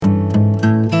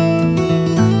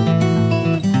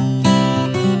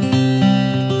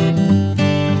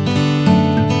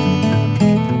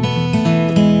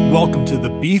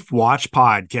Beef Watch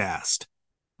Podcast.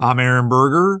 I'm Aaron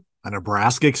Berger, a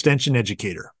Nebraska Extension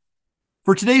educator.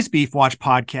 For today's Beef Watch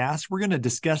Podcast, we're going to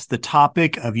discuss the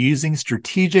topic of using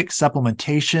strategic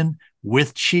supplementation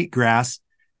with cheatgrass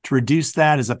to reduce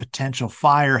that as a potential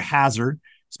fire hazard,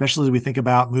 especially as we think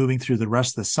about moving through the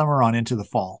rest of the summer on into the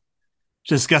fall.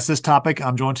 To discuss this topic,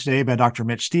 I'm joined today by Dr.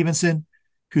 Mitch Stevenson,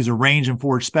 who's a range and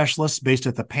forage specialist based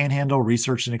at the Panhandle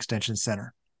Research and Extension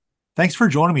Center. Thanks for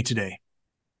joining me today.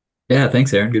 Yeah,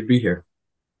 thanks, Aaron. Good to be here.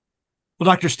 Well,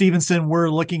 Dr. Stevenson, we're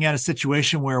looking at a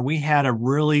situation where we had a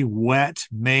really wet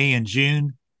May and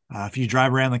June. If you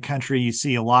drive around the country, you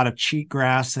see a lot of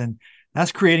cheatgrass, and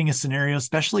that's creating a scenario,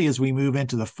 especially as we move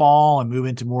into the fall and move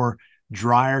into more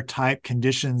drier type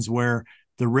conditions where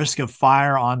the risk of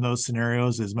fire on those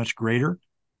scenarios is much greater.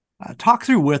 Talk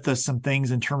through with us some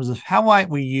things in terms of how might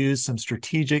we use some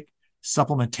strategic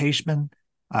supplementation,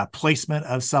 placement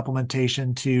of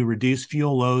supplementation to reduce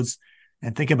fuel loads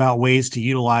and think about ways to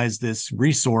utilize this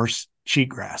resource,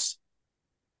 cheatgrass.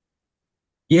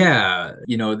 Yeah,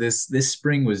 this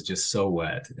spring was just so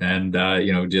wet, and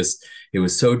just it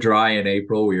was so dry in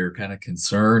April. We were kind of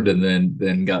concerned, and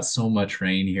then got so much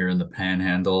rain here in the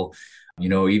Panhandle.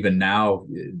 Even now,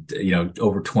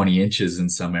 over 20 inches in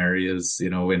some areas.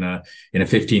 In a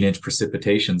 15-inch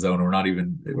precipitation zone.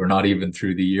 We're not even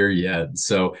through the year yet.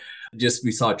 So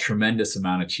we saw a tremendous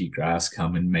amount of cheatgrass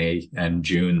come in May and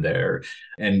June there.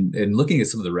 And looking at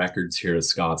some of the records here at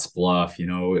Scotts Bluff,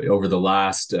 over the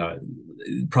last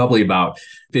probably about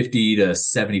 50 to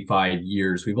 75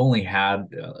 years, we've only had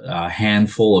a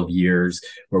handful of years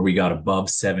where we got above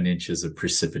 7 inches of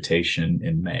precipitation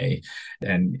in May.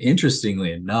 And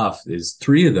interestingly enough, is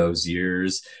 3 of those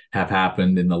years have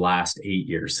happened in the last 8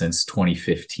 years since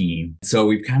 2015. So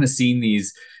we've kind of seen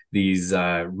these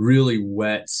really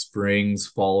wet springs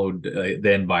followed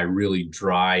then by really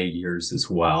dry years as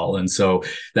well. And so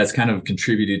that's kind of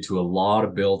contributed to a lot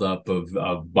of buildup of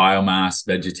biomass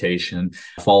vegetation,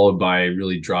 followed by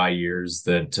really dry years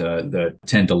that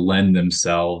tend to lend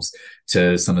themselves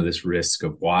to some of this risk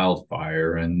of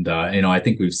wildfire. And, I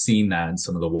think we've seen that in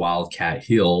some of the Wildcat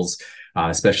Hills,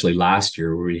 especially last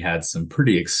year, where we had some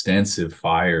pretty extensive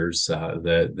fires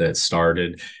that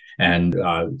started and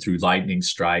through lightning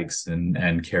strikes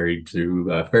and carried through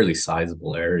fairly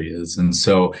sizable areas. And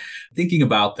so thinking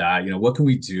about that, what can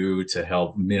we do to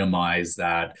help minimize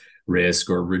that risk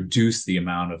or reduce the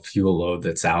amount of fuel load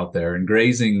that's out there? And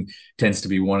grazing tends to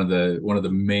be one of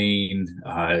the main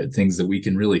things that we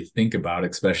can really think about,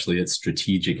 especially at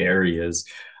strategic areas,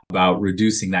 about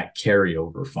reducing that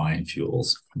carryover fine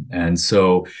fuels. And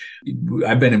so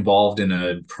I've been involved in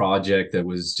a project that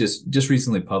was just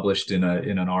recently published in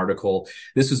an article.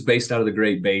 This was based out of the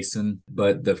Great Basin,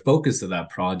 but the focus of that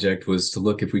project was to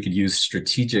look if we could use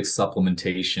strategic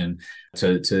supplementation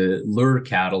to lure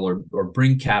cattle or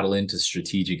bring cattle into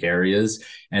strategic areas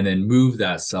and then move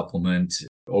that supplement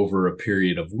over a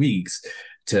period of weeks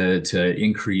to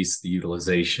increase the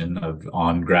utilization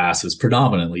on grasses,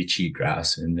 predominantly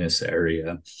cheatgrass in this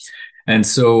area. And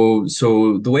so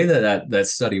the way that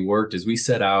study worked is we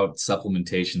set out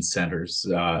supplementation centers,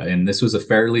 and this was a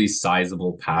fairly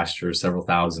sizable pasture, several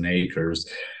thousand acres.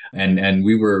 And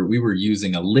we were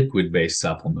using a liquid-based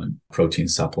protein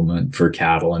supplement for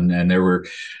cattle, and there were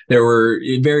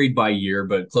it varied by year,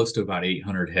 but close to about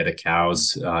 800 head of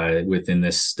cows within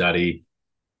this study.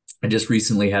 I just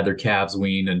recently had their calves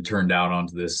weaned and turned out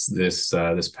onto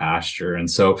this pasture. And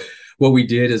so what we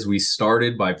did is we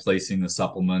started by placing the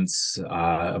supplements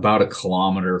about 1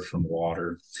 kilometer from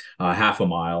water, half a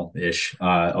mile-ish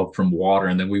up from water.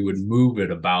 And then we would move it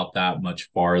about that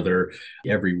much farther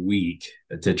every week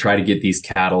to try to get these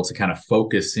cattle to kind of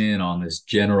focus in on this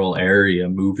general area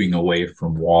moving away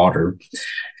from water.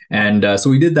 And so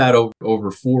we did that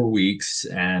over 4 weeks.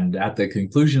 And at the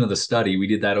conclusion of the study, we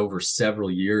did that over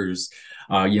several years.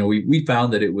 We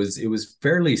found that it was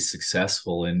fairly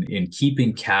successful in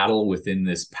keeping cattle within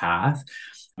this path,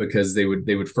 because they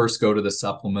would first go to the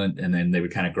supplement and then they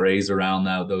would kind of graze around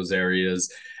those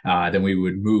areas. Then we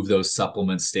would move those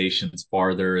supplement stations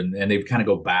farther, and they would kind of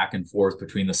go back and forth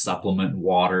between the supplement and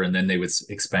water, and then they would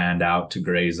expand out to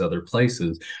graze other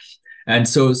places. And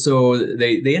so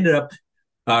they ended up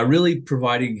really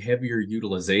providing heavier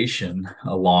utilization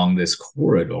along this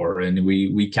corridor. And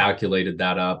we calculated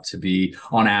that up to be,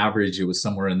 on average, it was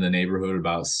somewhere in the neighborhood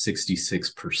about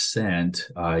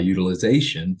 66%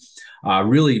 utilization,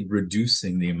 really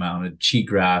reducing the amount of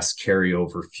cheatgrass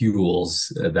carryover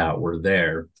fuels that were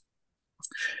there.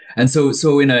 And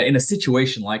so in a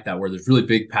situation like that, where there's really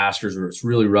big pastures or it's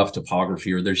really rough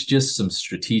topography or there's just some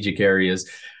strategic areas,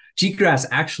 cheatgrass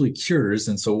actually cures,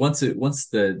 and so once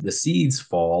the seeds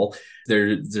fall,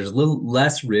 there's a little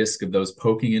less risk of those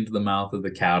poking into the mouth of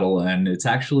the cattle, and it's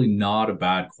actually not a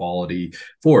bad quality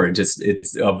forage.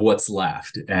 It's of what's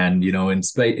left, and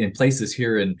in places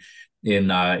here in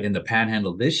the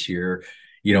Panhandle this year,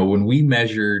 when we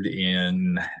measured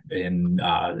in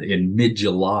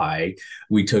mid-July,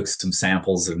 we took some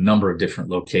samples at a number of different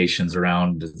locations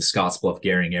around the Scottsbluff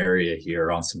Gehring area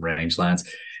here on some rangelands.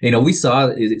 We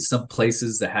saw some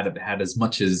places that had as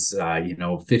much as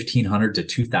 1,500 to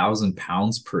 2,000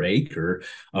 pounds per acre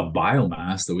of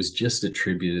biomass that was just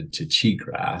attributed to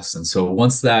cheatgrass. And so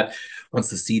once the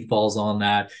seed falls on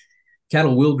that,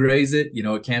 cattle will graze it.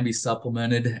 It can be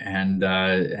supplemented,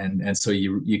 and so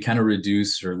you kind of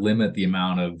reduce or limit the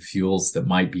amount of fuels that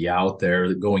might be out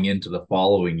there going into the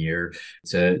following year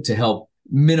to help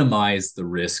minimize the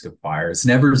risk of fire. It's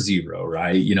never zero,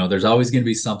 right? There's always going to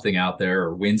be something out there,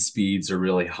 or wind speeds are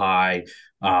really high.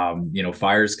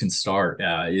 Fires can start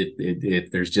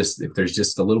if there's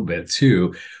just a little bit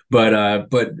too. But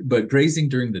grazing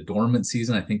during the dormant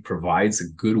season, I think, provides a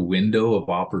good window of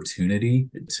opportunity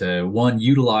to, one,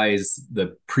 utilize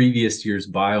the previous year's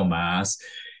biomass,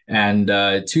 and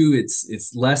two,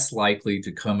 it's less likely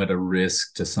to come at a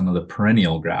risk to some of the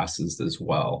perennial grasses as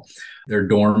well. They're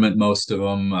dormant, most of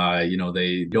them.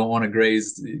 They don't want to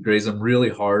graze them really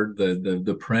hard,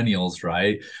 the perennials,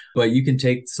 right? But you can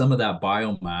take some of that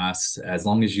biomass, as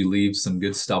long as you leave some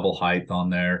good stubble height on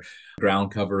there,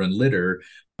 ground cover and litter.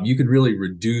 You could really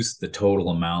reduce the total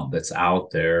amount that's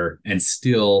out there and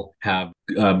still have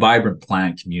a vibrant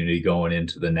plant community going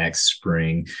into the next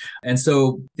spring. And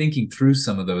so thinking through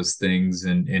some of those things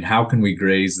and how can we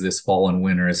graze this fall and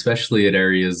winter, especially at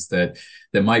areas that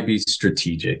might be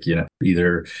strategic,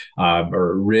 either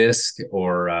or risk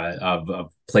or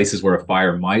of places where a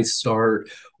fire might start,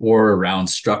 or around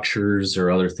structures or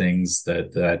other things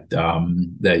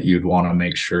that you'd want to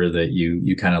make sure that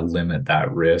you kind of limit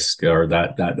that risk, or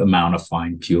that amount of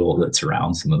fine fuel that's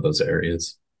around some of those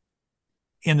areas.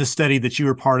 In the study that you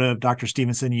were part of, Dr.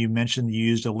 Stevenson, you mentioned you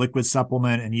used a liquid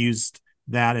supplement and used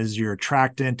that as your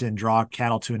attractant and draw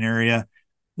cattle to an area.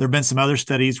 There have been some other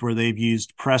studies where they've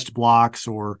used pressed blocks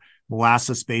or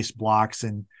molasses-based blocks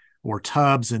or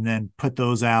tubs, and then put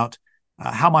those out.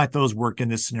 How might those work in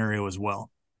this scenario as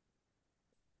well?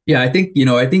 Yeah, I think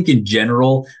in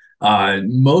general,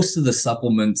 most of the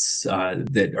supplements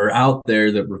that are out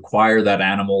there that require that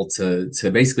animal to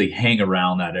basically hang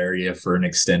around that area for an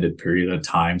extended period of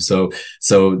time. So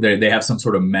they have some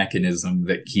sort of mechanism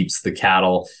that keeps the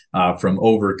cattle from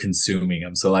over consuming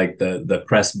them. So like the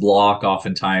press block,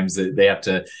 oftentimes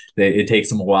it takes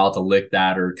them a while to lick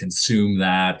that or consume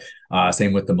that.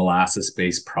 Same with the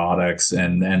molasses-based products,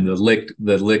 and the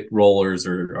lick rollers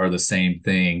are the same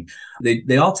thing.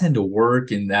 They all tend to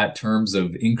work in that terms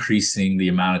of increasing the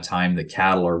amount of time the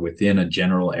cattle are within a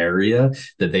general area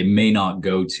that they may not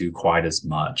go to quite as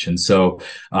much. And so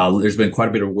there's been quite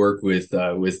a bit of work with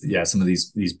some of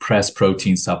these pressed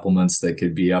protein supplements that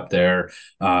could be up there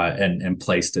and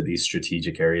placed at these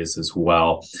strategic areas as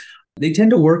well. They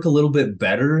tend to work a little bit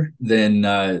better than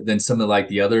some of like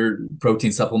the other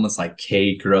protein supplements like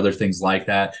cake or other things like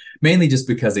that, mainly just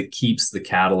because it keeps the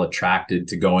cattle attracted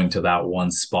to going to that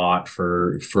one spot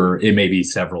for it may be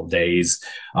several days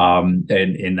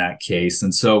in that case.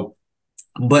 And so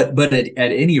but at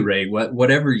any rate,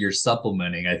 whatever you're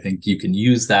supplementing, I think you can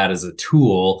use that as a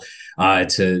tool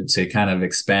to kind of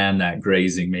expand that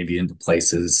grazing maybe into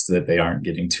places that they aren't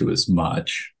getting to as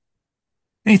much.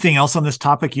 Anything else on this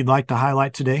topic you'd like to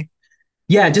highlight today?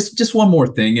 Yeah, just one more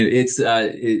thing.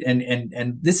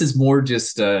 And this is more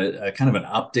just a kind of an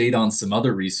update on some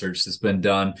other research that's been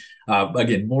done.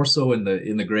 Again, more so in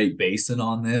the Great Basin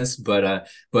on this, but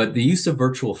the use of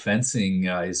virtual fencing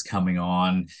is coming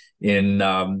on and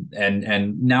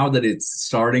now that it's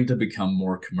starting to become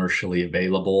more commercially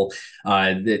available,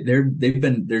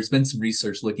 there's been some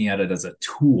research looking at it as a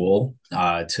tool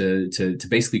to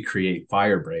basically create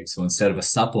fire breaks. So instead of a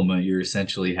supplement, you're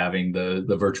essentially having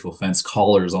the virtual fence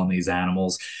collars on these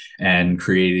animals and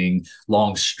creating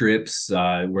long strips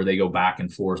where they go back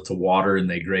and forth to water, and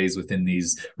they graze within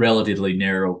these relatively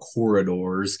narrow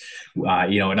corridors.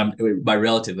 By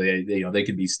relatively, they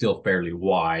can be still fairly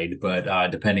wide,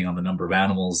 but depending on the number of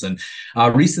animals. And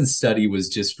a recent study was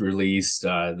just released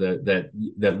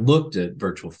that looked at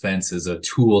virtual fence as a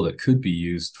tool that could be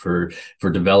used for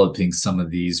developing some of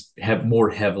these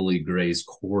more heavily grazed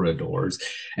corridors,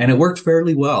 and it worked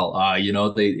fairly well.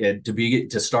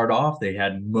 To start off, they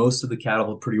had most of the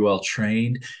cattle pretty well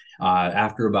trained.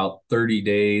 After about 30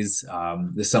 days,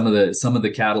 some of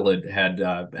the cattle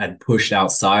had pushed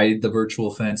outside the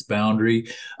virtual fence boundary,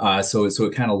 so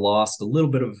it kind of lost a little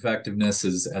bit of effectiveness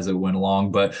as it went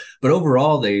along. But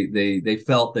overall, they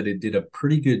felt that it did a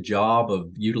pretty good job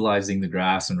of utilizing the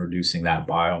grass and reducing that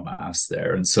biomass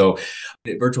there. And so,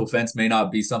 virtual fence may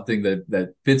not be something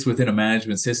that fits within a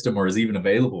management system or is even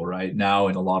available right now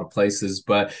in a lot of places,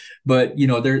 but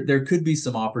there could be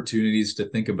some opportunities to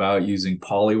think about using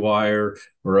polywire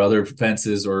or other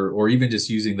fences, or even just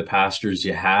using the pastures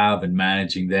you have and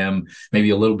managing them maybe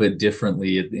a little bit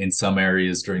differently in some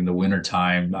areas during the winter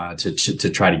time, to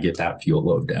try to get that fuel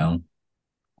load down.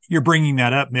 You're bringing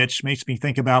that up, Mitch, makes me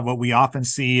think about what we often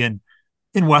see in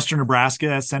western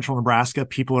Nebraska, central Nebraska.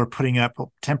 People are putting up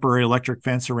temporary electric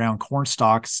fence around corn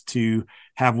stalks to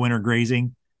have winter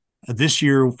grazing. This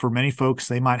year, for many folks,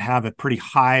 they might have a pretty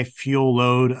high fuel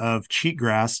load of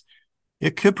cheatgrass.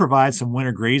 It could provide some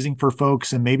winter grazing for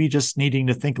folks, and maybe just needing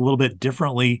to think a little bit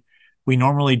differently. We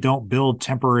normally don't build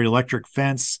temporary electric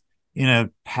fence in a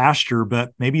pasture,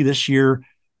 but maybe this year,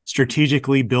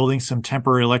 strategically building some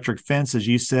temporary electric fence, as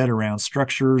you said, around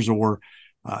structures, or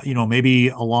maybe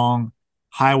along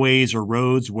highways or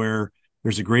roads where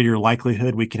there's a greater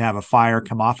likelihood we could have a fire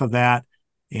come off of that,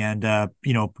 and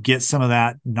get some of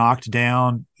that knocked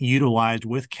down, utilized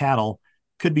with cattle.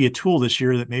 Could be a tool this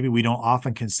year that maybe we don't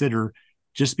often consider,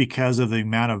 just because of the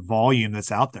amount of volume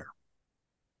that's out there.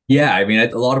 Yeah, I mean, a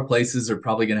lot of places are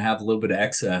probably going to have a little bit of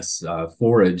excess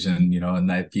forage, and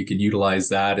that if you can utilize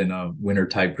that in a winter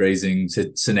type grazing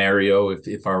scenario,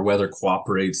 if our weather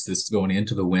cooperates this going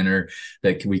into the winter,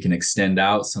 that we can extend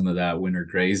out some of that winter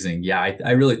grazing. Yeah,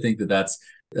 I really think that's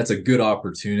a good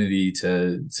opportunity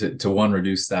to one,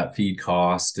 reduce that feed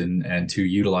cost, and to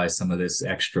utilize some of this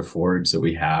extra forage that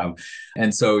we have.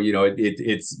 And so,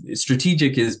 it's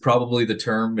strategic is probably the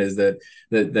term, is that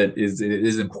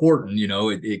is important.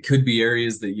 It could be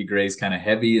areas that you graze kind of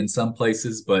heavy in some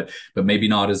places, but maybe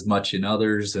not as much in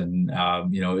others. And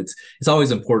it's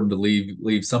always important to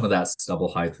leave some of that stubble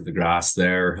height of the grass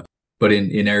there. But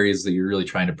in areas that you're really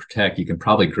trying to protect, you can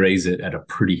probably graze it at a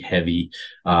pretty heavy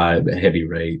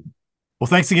rate. Well,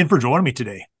 thanks again for joining me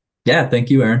today. Yeah,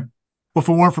 thank you, Aaron. Well,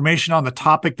 for more information on the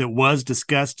topic that was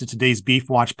discussed in today's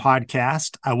Beef Watch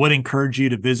podcast, I would encourage you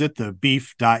to visit the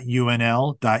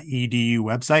beef.unl.edu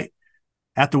website.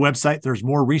 At the website, there's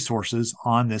more resources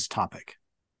on this topic.